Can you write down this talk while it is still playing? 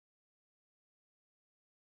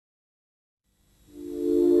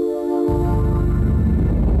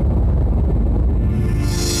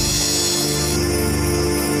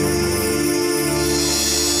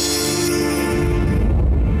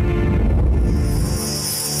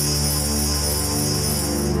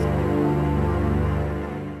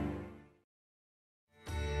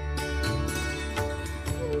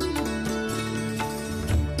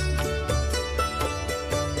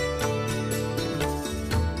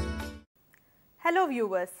Hello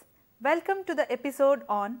viewers, welcome to the episode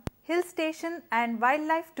on hill station and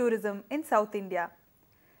wildlife tourism in South India.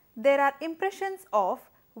 There are impressions of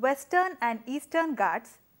Western and Eastern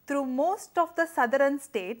Ghats through most of the southern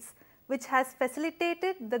states, which has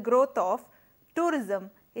facilitated the growth of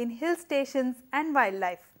tourism in hill stations and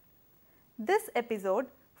wildlife. This episode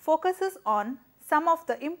focuses on some of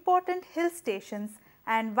the important hill stations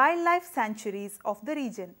and wildlife sanctuaries of the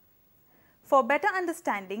region. For better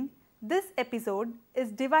understanding, this episode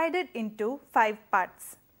is divided into 5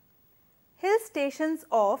 parts. Hill stations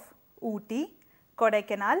of Ooty,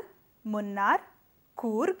 Kodaikanal, Munnar,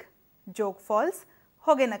 Coorg, Jog Falls,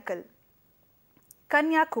 Hogenakkal.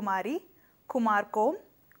 Kanyakumari, Kumarkom,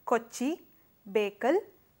 Kochi, Bekal,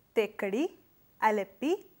 Thekkady,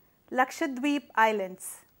 Aleppi, Lakshadweep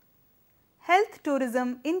Islands. Health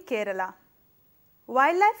tourism in Kerala.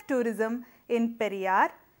 Wildlife tourism in Periyar,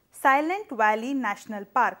 Silent Valley National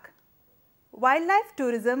Park. Wildlife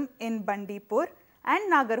tourism in Bandipur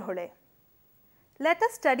and Nagarhole. Let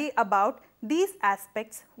us study about these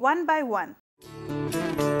aspects one by one.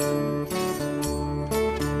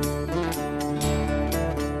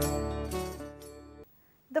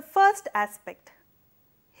 The first aspect,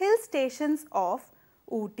 hill stations of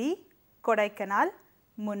Ooty, Kodaikanal,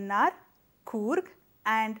 Munnar, Coorg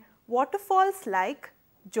and waterfalls like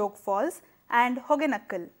Jog Falls and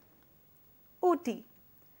Hogenakkal. Ooty.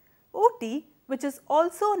 Ooty, which is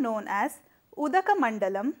also known as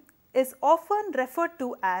Udakamandalam, is often referred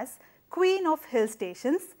to as Queen of Hill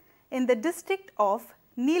Stations in the district of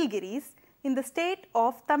Nilgiris in the state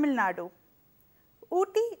of Tamil Nadu.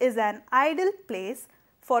 Ooty is an ideal place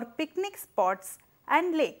for picnic spots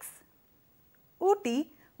and lakes. Ooty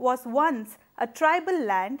was once a tribal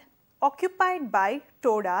land occupied by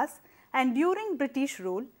Todas, and during British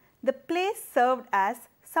rule, the place served as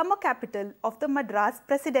summer capital of the Madras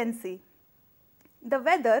Presidency. The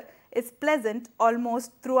weather is pleasant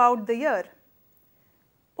almost throughout the year.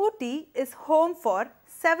 Ooty is home for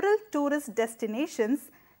several tourist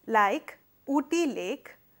destinations like Ooty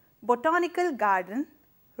Lake, Botanical Garden,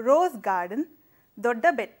 Rose Garden,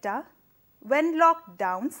 Doddabetta, Wenlock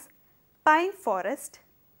Downs, Pine Forest,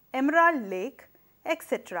 Emerald Lake,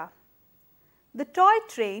 etc. The toy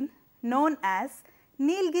train known as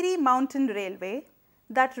Nilgiri Mountain Railway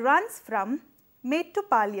that runs from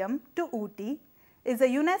Mettupalayam to Ooty is a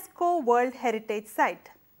UNESCO World Heritage Site.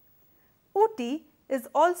 Ooty is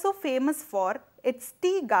also famous for its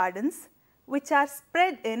tea gardens, which are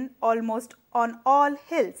spread in almost on all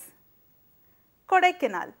hills.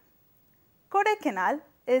 Kodaikanal. Kodaikanal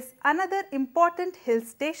is another important hill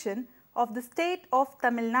station of the state of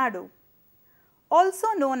Tamil Nadu. Also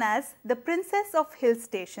known as the Princess of Hill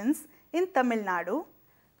Stations in Tamil Nadu,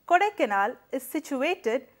 Kodaikanal is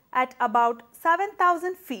situated at about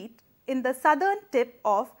 7,000 feet in the southern tip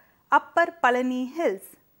of Upper Palani Hills.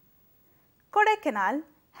 Kodaikanal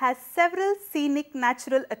has several scenic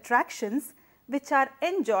natural attractions which are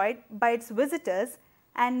enjoyed by its visitors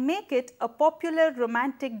and make it a popular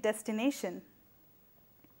romantic destination.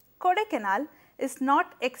 Kodaikanal is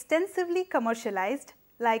not extensively commercialized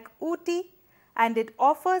like Ooty, and it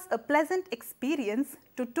offers a pleasant experience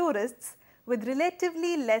to tourists with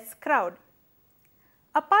relatively less crowd.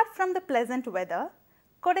 Apart from the pleasant weather,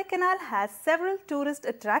 Kodaikanal has several tourist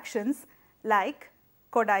attractions like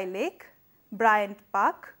Kodai Lake, Bryant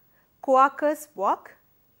Park, Quakers Walk,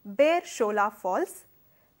 Bear Shola Falls,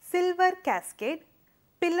 Silver Cascade,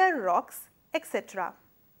 Pillar Rocks, etc.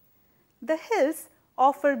 The hills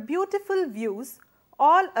offer beautiful views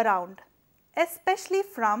all around, especially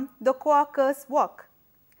from the Quakers Walk.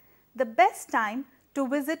 The best time to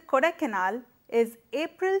visit Kodaikanal is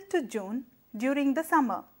April to June during the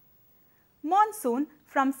summer. Monsoon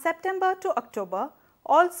from September to October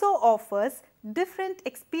also offers different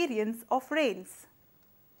experience of rains.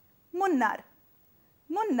 Munnar.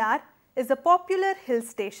 Munnar is a popular hill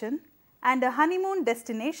station and a honeymoon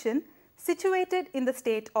destination situated in the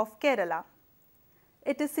state of Kerala.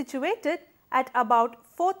 It is situated at about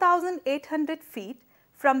 4,800 feet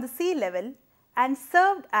from the sea level and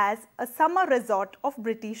served as a summer resort of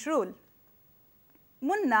British rule.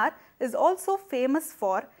 Munnar is also famous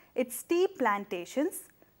for its tea plantations,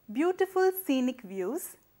 beautiful scenic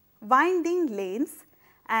views, winding lanes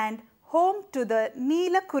and home to the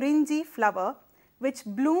Neela Kurinji flower which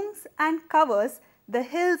blooms and covers the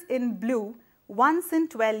hills in blue once in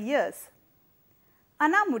 12 years.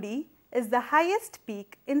 Anamudi is the highest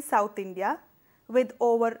peak in South India with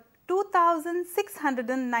over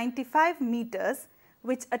 2,695 meters,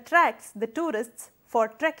 which attracts the tourists for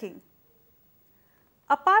trekking.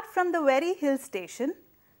 Apart from the very hill station,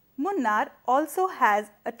 Munnar also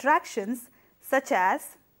has attractions such as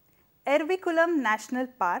Ervikulam National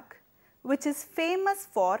Park, which is famous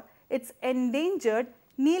for its endangered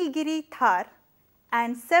Nilgiri thar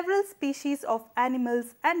and several species of animals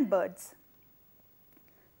and birds.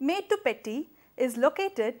 Mettupeti is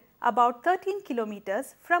located about 13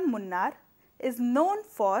 kilometers from Munnar, is known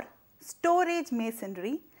for storage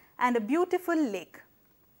masonry and a beautiful lake.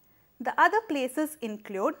 The other places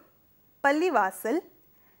include Pallivasal,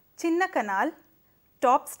 Chinnakanal,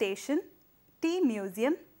 Top Station, Tea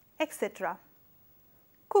Museum, etc.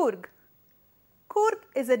 Coorg. Coorg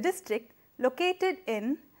is a district located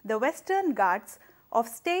in the Western Ghats of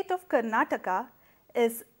state of Karnataka,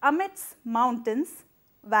 is amidst mountains,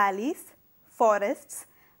 valleys, forests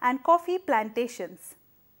and coffee plantations.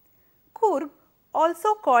 Coorg,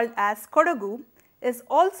 also called as Kodagu, is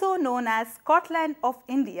also known as Scotland of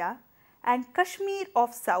India, and Kashmir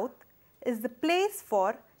of South is the place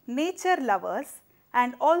for nature lovers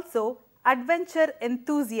and also adventure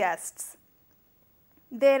enthusiasts.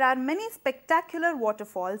 There are many spectacular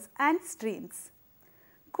waterfalls and streams.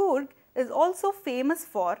 Coorg is also famous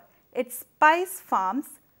for its spice farms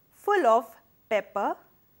full of pepper,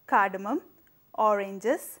 cardamom,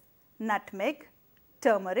 oranges, nutmeg,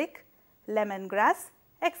 turmeric, lemongrass,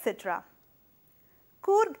 etc.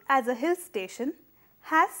 Coorg as a hill station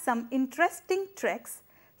has some interesting treks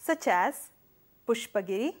such as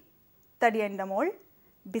Pushpagiri, Tadiyandamol,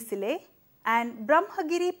 Bisile and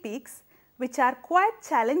Brahmagiri peaks, which are quite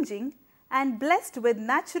challenging and blessed with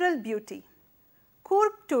natural beauty.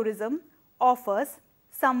 Coorg tourism offers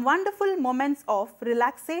some wonderful moments of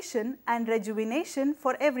relaxation and rejuvenation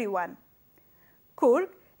for everyone. Coorg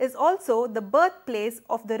is also the birthplace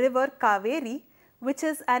of the river Kaveri, which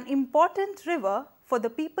is an important river for the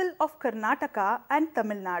people of Karnataka and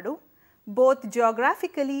Tamil Nadu, both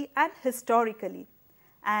geographically and historically.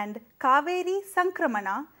 And Kaveri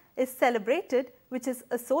Sankramana is celebrated, which is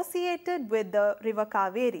associated with the river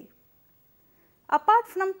Kaveri. Apart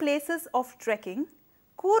from places of trekking,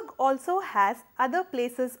 Coorg also has other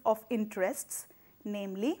places of interests,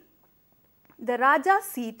 namely the Raja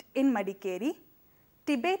seat in Madikeri,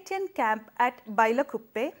 Tibetan camp at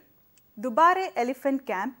Bailakuppe, Dubare elephant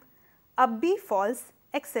camp, Abbi Falls,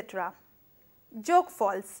 etc. Jog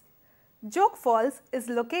Falls. Jog Falls is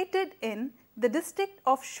located in the district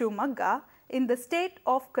of Shumagga in the state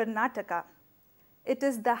of Karnataka. It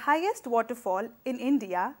is the highest waterfall in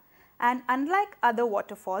India, and unlike other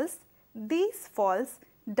waterfalls, these falls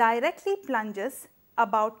directly plunges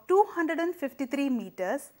about 253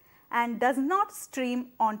 meters and does not stream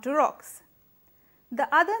onto rocks. The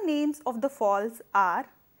other names of the falls are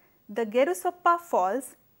the Gerusoppa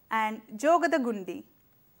Falls and Jogadagundi.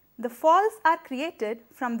 The falls are created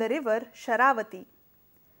from the river Sharavati.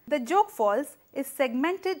 The Jog Falls is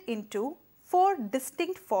segmented into 4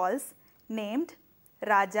 distinct falls named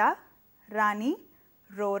Raja, Rani,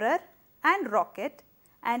 Roarer and Rocket,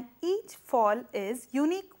 and each fall is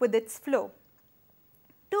unique with its flow.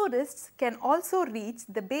 Tourists can also reach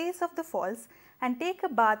the base of the falls and take a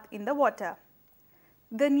bath in the water.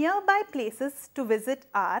 The nearby places to visit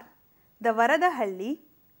are the Varadahalli,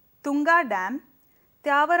 Tunga Dam,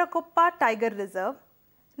 Tyavarakoppa Tiger Reserve,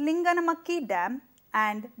 Linganamakki Dam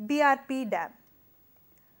and BRP Dam.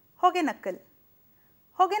 Hogenakkal.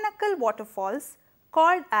 Hogenakkal waterfalls,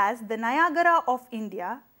 called as the Niagara of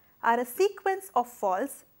India, are a sequence of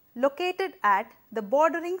falls located at the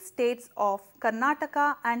bordering states of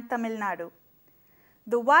Karnataka and Tamil Nadu.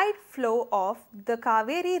 The wide flow of the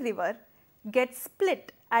Kaveri river gets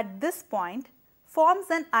split at this point, forms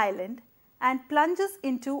an island and plunges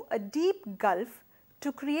into a deep gulf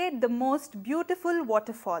to create the most beautiful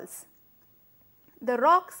waterfalls. The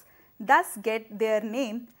rocks thus get their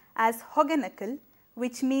name as Hogenakkal,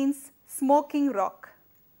 which means smoking rock.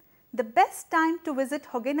 The best time to visit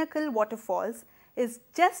Hogenakkal waterfalls is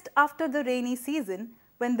just after the rainy season,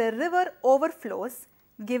 when the river overflows,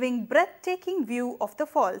 giving breathtaking view of the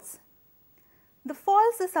falls. The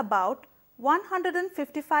falls is about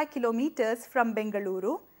 155 kilometers from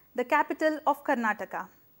Bengaluru, the capital of Karnataka.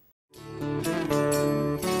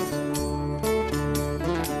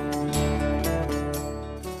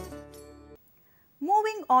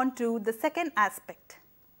 Moving on to the second aspect,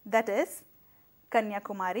 that is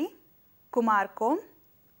Kanyakumari, Kumarkom,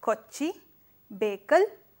 Kochi, Bekal,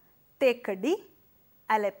 Tekadi,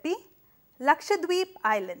 Alleppey, Lakshadweep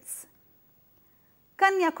Islands.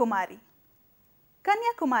 Kanyakumari.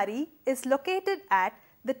 Kanyakumari is located at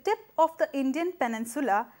the tip of the Indian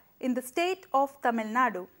peninsula in the state of Tamil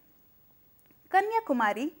Nadu.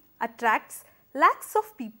 Kanyakumari attracts lakhs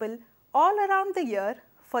of people all around the year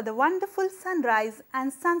for the wonderful sunrise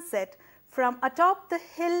and sunset from atop the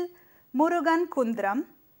hill Murugan Kundram.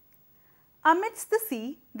 Amidst the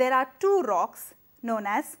sea, there are two rocks known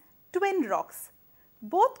as twin rocks,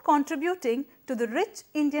 both contributing to the rich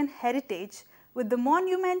Indian heritage with the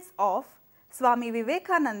monuments of Swami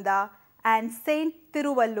Vivekananda and Saint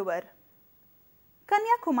Thiruvalluvar.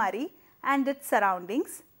 Kanyakumari and its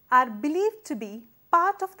surroundings are believed to be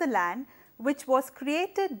part of the land which was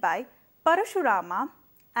created by Parashurama,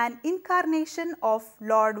 an incarnation of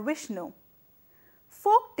Lord Vishnu.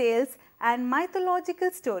 Folk tales and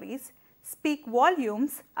mythological stories speak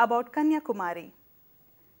volumes about Kanyakumari.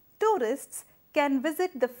 Tourists can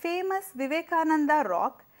visit the famous Vivekananda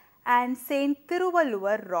Rock and Saint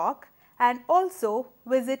Thiruvalluvar Rock and also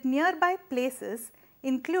visit nearby places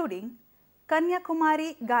including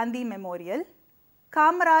Kanyakumari Gandhi Memorial,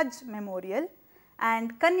 Kamaraj Memorial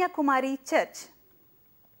and Kanyakumari Church.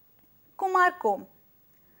 Kumarkom.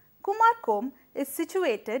 Kumarkom is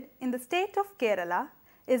situated in the state of Kerala,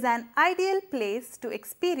 is an ideal place to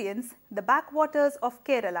experience the backwaters of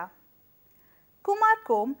Kerala.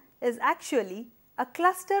 Kumarkom is actually a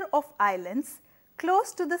cluster of islands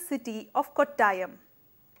close to the city of Kottayam.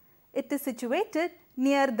 It is situated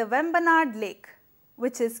near the Vembanad Lake,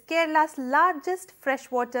 which is Kerala's largest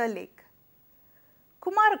freshwater lake.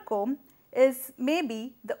 Kumarkom is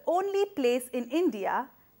maybe the only place in India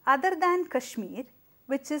other than Kashmir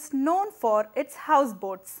which is known for its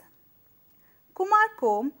houseboats.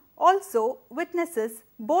 Kumarkom also witnesses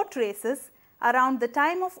boat races around the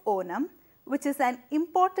time of Onam, which is an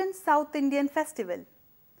important South Indian festival.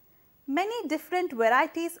 Many different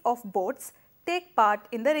varieties of boats take part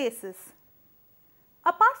in the races.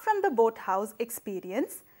 Apart from the boathouse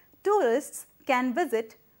experience, tourists can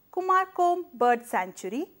visit Kumarkom Bird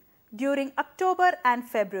Sanctuary during October and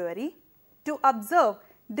February to observe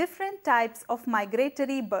different types of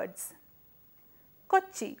migratory birds.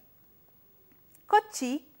 Kochi.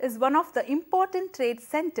 Kochi is one of the important trade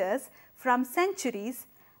centers from centuries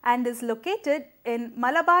and is located in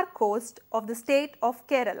Malabar coast of the state of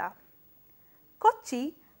Kerala.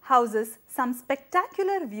 Kochi houses some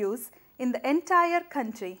spectacular views in the entire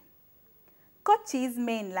country. Kochi's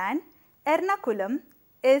mainland, Ernakulam,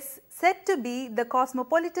 is said to be the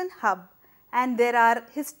cosmopolitan hub, and there are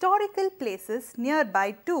historical places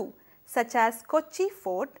nearby too, such as Kochi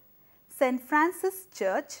Fort, St. Francis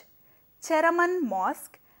Church, Cheraman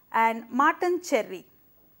Mosque and Martin Cherry.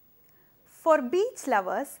 For beach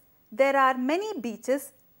lovers, there are many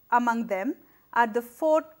beaches. Among them are the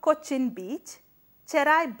Fort Cochin Beach,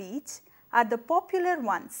 Cherai Beach are the popular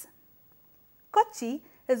ones. Kochi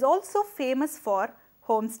is also famous for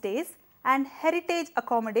homestays and heritage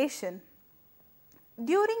accommodation.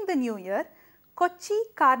 During the New Year, Kochi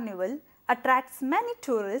Carnival attracts many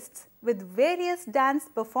tourists with various dance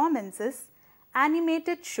performances,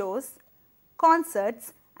 animated shows,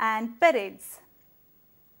 concerts and parades.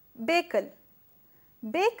 Bekal.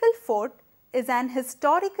 Bekal Fort is an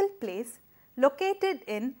historical place located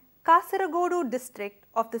in Kasaragodu district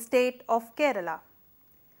of the state of Kerala.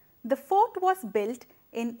 The fort was built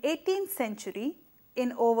in 18th century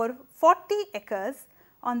in over 40 acres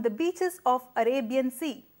on the beaches of Arabian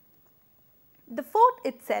Sea. The fort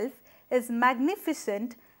itself is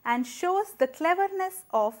magnificent and shows the cleverness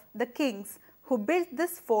of the kings who built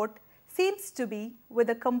this fort seems to be with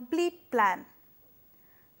a complete plan.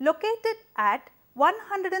 Located at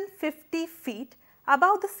 150 feet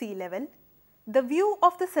above the sea level, the view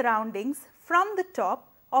of the surroundings from the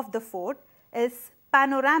top of the fort is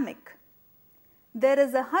panoramic. There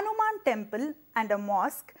is a Hanuman temple and a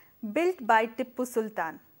mosque built by Tippu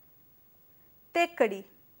Sultan. Tekkadi.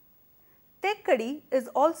 Tekkadi is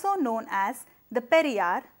also known as the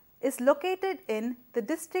Periyar, is located in the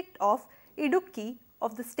district of Idukki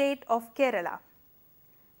of the state of Kerala.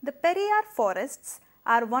 The Periyar forests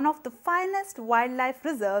are one of the finest wildlife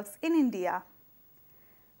reserves in India.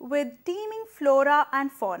 With teeming flora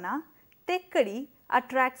and fauna, Tekkadi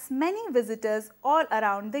attracts many visitors all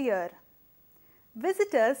around the year.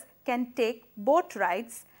 Visitors can take boat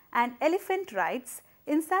rides and elephant rides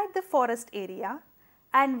inside the forest area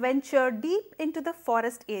and venture deep into the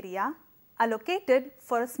forest area allocated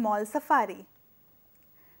for a small safari.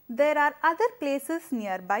 There are other places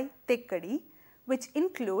nearby Tekkadi, which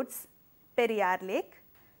includes Periyar Lake,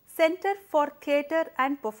 Center for Theatre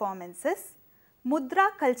and Performances, Mudra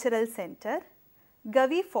Cultural Center,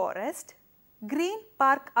 Gavi Forest, Green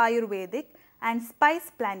Park Ayurvedic and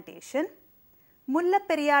Spice Plantation,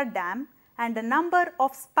 Mullaperiyar Dam and a number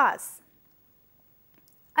of spas.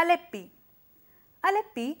 Aleppi.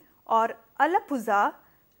 Aleppi or Alappuzha,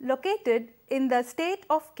 located in the state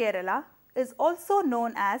of Kerala, is also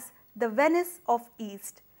known as the Venice of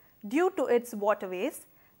East due to its waterways,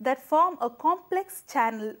 that form a complex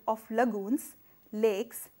channel of lagoons,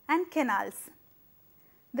 lakes and canals.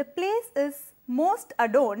 The place is most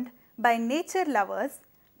adorned by nature lovers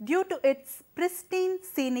due to its pristine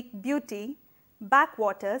scenic beauty,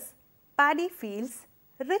 backwaters, paddy fields,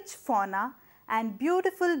 rich fauna and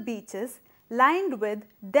beautiful beaches lined with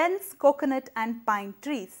dense coconut and pine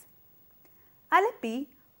trees. Alleppey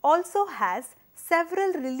also has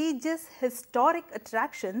several religious historic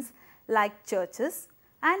attractions like churches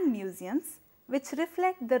and museums which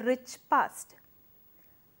reflect the rich past.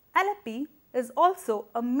 Alleppey is also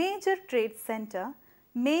a major trade center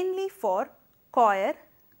mainly for coir,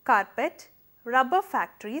 carpet, rubber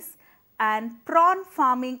factories and prawn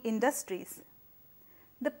farming industries.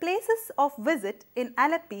 The places of visit in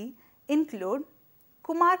Alleppey include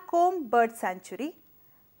Kumarkom Bird Sanctuary,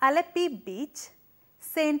 Alleppey Beach,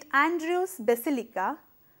 St. Andrew's Basilica,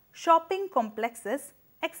 shopping complexes,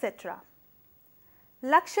 etc.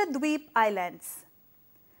 Lakshadweep Islands.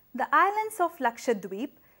 The islands of Lakshadweep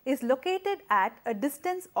is located at a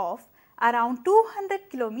distance of around 200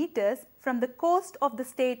 kilometers from the coast of the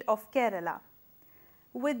state of Kerala.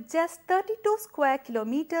 With just 32 square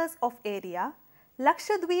kilometers of area,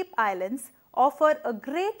 Lakshadweep Islands offer a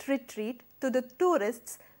great retreat to the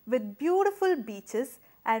tourists with beautiful beaches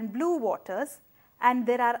and blue waters, and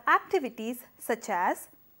there are activities such as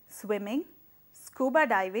swimming, scuba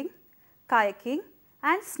diving, kayaking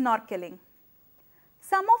and snorkeling.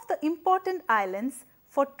 Some of the important islands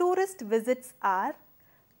for tourist visits are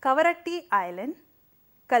Kavaratti Island,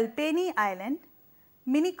 Kalpeni Island,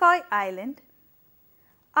 Minikoi Island.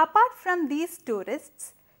 Apart from these,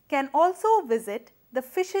 tourists can also visit the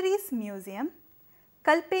Fisheries Museum,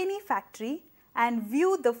 Kalpeni Factory and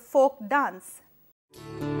view the folk dance.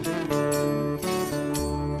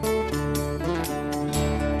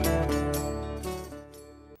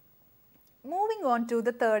 Moving on to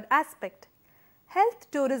the third aspect, health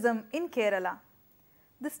tourism in Kerala.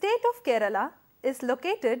 The state of Kerala is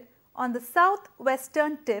located on the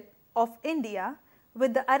southwestern tip of India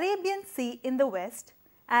with the Arabian Sea in the west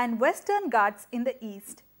and Western Ghats in the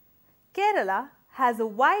east. Kerala has a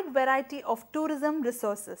wide variety of tourism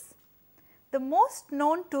resources. The most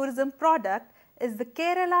known tourism product is the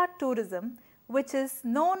Kerala tourism, which is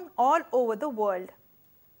known all over the world.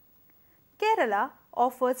 Kerala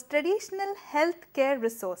offers traditional health care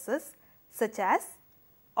resources such as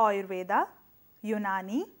Ayurveda,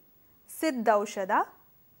 Unani, Siddhaushadha,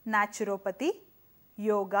 Naturopathy,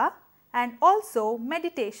 Yoga and also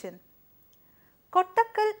meditation.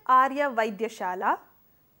 Kottakkal Arya Vaidyashala,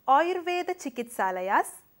 Ayurveda Chikitsalayas,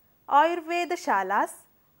 Ayurveda Shalas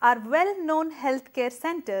are well-known healthcare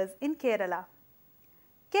centers in Kerala.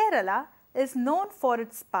 Kerala is known for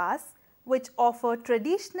its spas which offer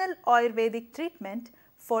traditional Ayurvedic treatment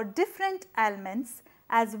for different ailments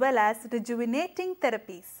as well as rejuvenating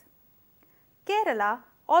therapies. Kerala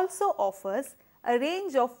also offers a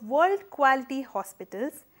range of world-quality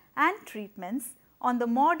hospitals and treatments on the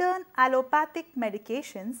modern allopathic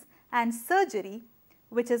medications and surgery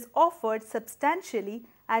which is offered substantially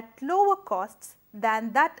at lower costs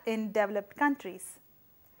than that in developed countries.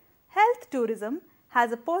 Health tourism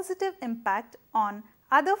has a positive impact on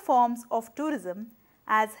other forms of tourism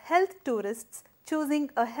as health tourists choosing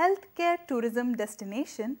a healthcare tourism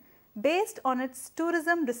destination based on its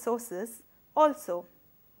tourism resources also.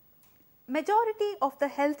 Majority of the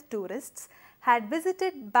health tourists had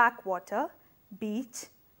visited backwater, beach,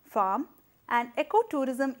 farm and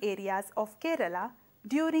ecotourism areas of Kerala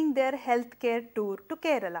during their healthcare tour to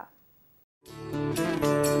Kerala.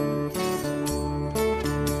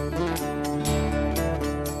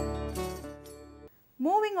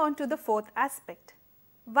 Moving on to the fourth aspect,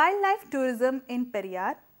 wildlife tourism in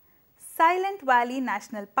Periyar, Silent Valley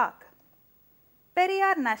National Park.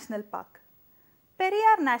 Periyar National Park.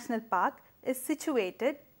 Periyar National Park is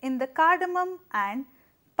situated in the Cardamom and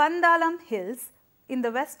Pandalam Hills in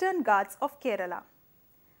the Western Ghats of Kerala.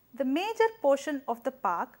 The major portion of the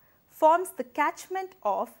park forms the catchment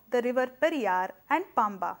of the river Periyar and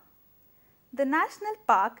Pamba. The national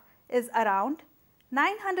park is around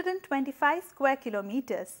 925 square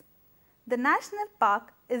kilometers. The national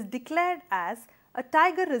park is declared as a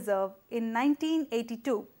tiger reserve in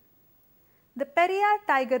 1982. The Periyar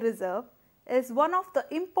Tiger Reserve is one of the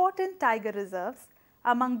important tiger reserves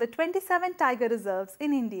among the 27 tiger reserves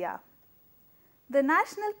in India. The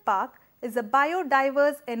national park is a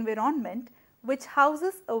biodiverse environment which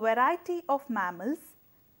houses a variety of mammals,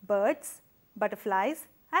 birds, butterflies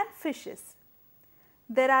and fishes.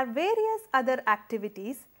 There are various other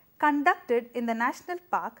activities conducted in the national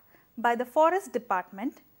park by the Forest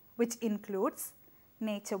Department which includes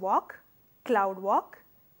nature walk, cloud walk,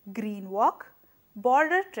 green walk,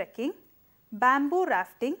 border trekking, bamboo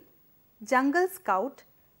rafting, jungle scout,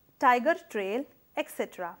 tiger trail,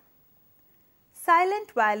 etc.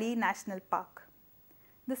 Silent Valley National Park.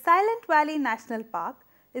 The Silent Valley National Park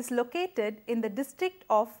is located in the district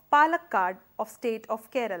of Palakkad of state of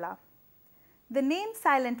Kerala. The name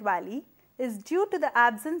Silent Valley is due to the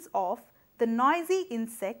absence of the noisy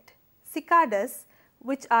insect cicadas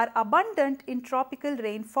which are abundant in tropical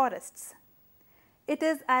rainforests. It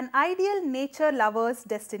is an ideal nature lover's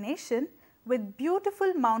destination with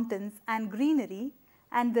beautiful mountains and greenery,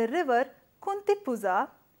 and the river Kuntipuza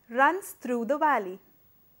runs through the valley.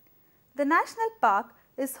 The national park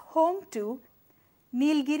is home to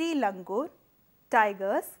Nilgiri langur,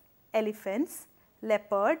 tigers, elephants,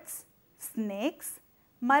 leopards, snakes,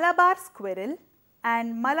 Malabar squirrel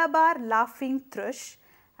and Malabar laughing thrush,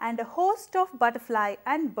 and a host of butterfly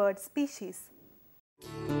and bird species.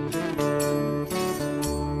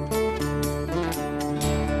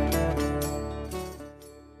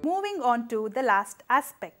 Moving on to the last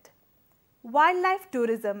aspect, wildlife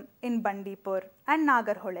tourism in Bandipur and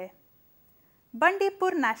Nagarhole.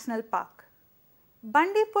 Bandipur National Park.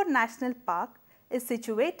 Bandipur National Park is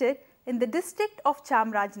situated in the district of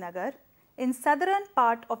Chamarajanagar in southern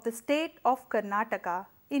part of the state of Karnataka,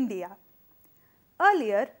 India.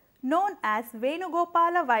 Earlier known as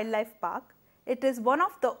Venugopala Wildlife Park, it is one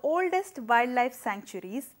of the oldest wildlife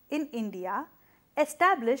sanctuaries in India,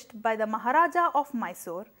 established by the Maharaja of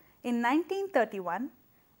Mysore in 1931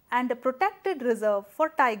 and a protected reserve for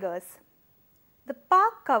tigers. The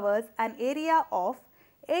park covers an area of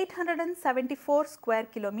 874 square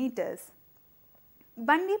kilometers.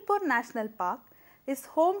 Bandipur National Park is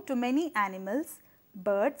home to many animals,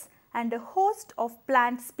 birds and a host of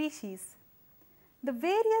plant species. The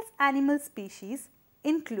various animal species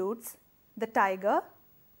includes the tiger,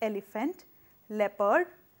 elephant, leopard,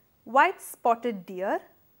 white spotted deer,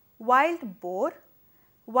 wild boar,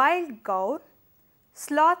 wild gaur,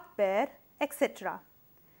 sloth bear, etc.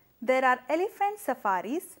 There are elephant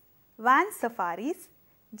safaris, van safaris,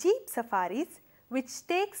 jeep safaris which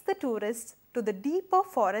takes the tourists to the deeper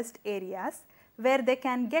forest areas where they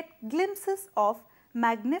can get glimpses of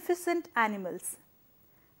magnificent animals.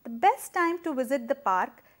 The best time to visit the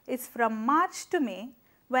park is from March to May,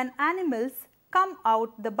 when animals come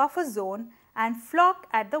out the buffer zone and flock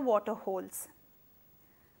at the water holes.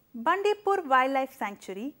 Bandipur Wildlife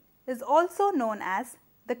Sanctuary is also known as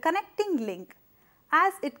the connecting link,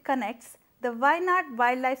 as it connects the Wayanad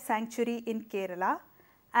Wildlife Sanctuary in Kerala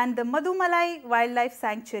and the Madumalai Wildlife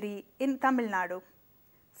Sanctuary in Tamil Nadu,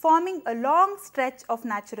 forming a long stretch of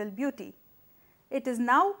natural beauty. It is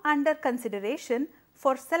now under consideration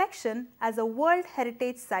for selection as a World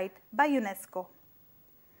Heritage Site by UNESCO.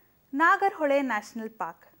 Nagarhole National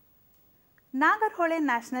Park. Nagarhole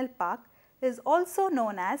National Park is also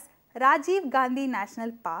known as Rajiv Gandhi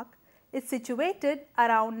National Park, is situated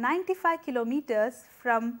around 95 kilometers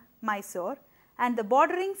from Mysore and the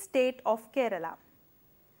bordering state of Kerala.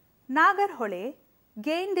 Nagarhole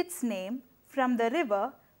gained its name from the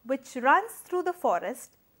river which runs through the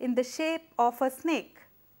forest in the shape of a snake.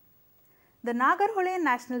 The Nagarhole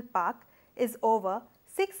National Park is over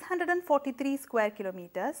 643 square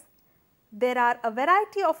kilometers. There are a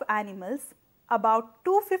variety of animals, about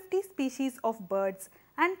 250 species of birds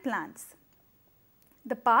and plants.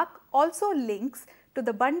 The park also links to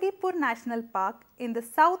the Bandipur National Park in the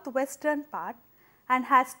southwestern part and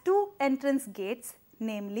has two entrance gates,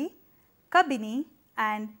 namely Kabini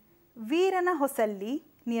and Veeranahosalli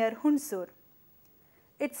near Hunsur.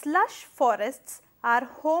 Its lush forests are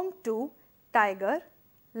home to tiger,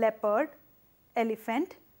 leopard,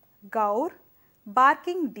 elephant, gaur,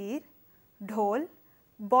 barking deer, dhole,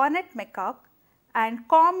 bonnet macaque and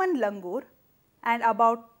common langur, and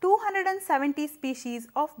about 270 species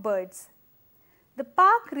of birds. The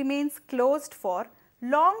park remains closed for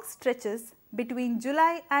long stretches between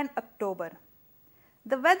July and October.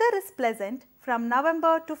 The weather is pleasant from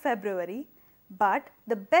November to February, but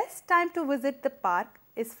the best time to visit the park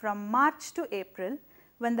is from March to April,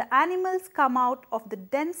 when the animals come out of the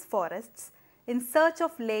dense forests in search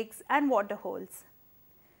of lakes and waterholes.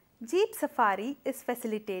 Jeep safari is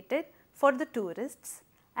facilitated for the tourists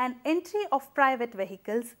and entry of private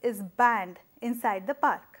vehicles is banned inside the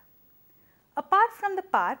park. Apart from the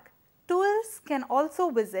park, tourists can also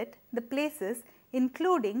visit the places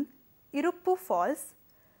including Iruppu Falls,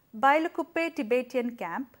 Bailukuppe Tibetan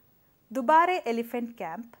Camp, Dubare Elephant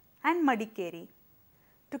Camp and Madikeri.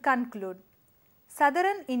 To conclude,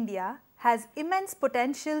 southern India has immense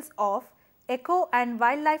potentials of eco and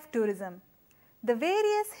wildlife tourism. The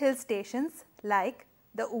various hill stations like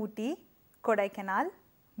the Ooty, Kodaikanal,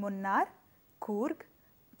 Munnar, Coorg,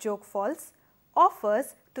 Jog Falls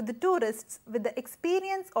offers to the tourists with the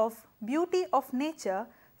experience of beauty of nature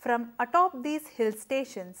from atop these hill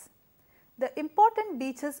stations. The important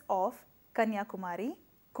beaches of Kanyakumari,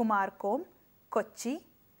 Kumarkom, Kochi,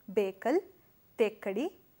 Bekal, Tekkadi,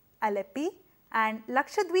 Alleppey and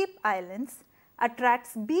Lakshadweep Islands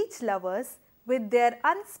attracts beach lovers with their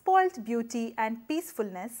unspoilt beauty and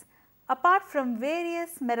peacefulness apart from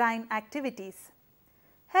various marine activities.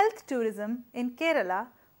 Health tourism in Kerala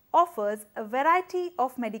offers a variety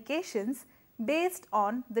of medications based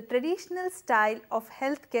on the traditional style of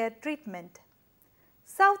healthcare treatment.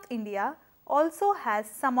 South India also has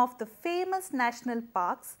some of the famous national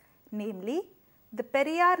parks, namely the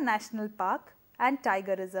Periyar National Park and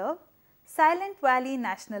Tiger Reserve, Silent Valley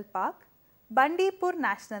National Park, Bandipur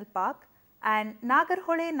National Park and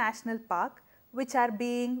Nagarhole National Park, which are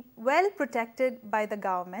being well protected by the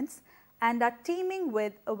governments and are teeming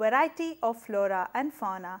with a variety of flora and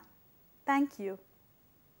fauna. Thank you.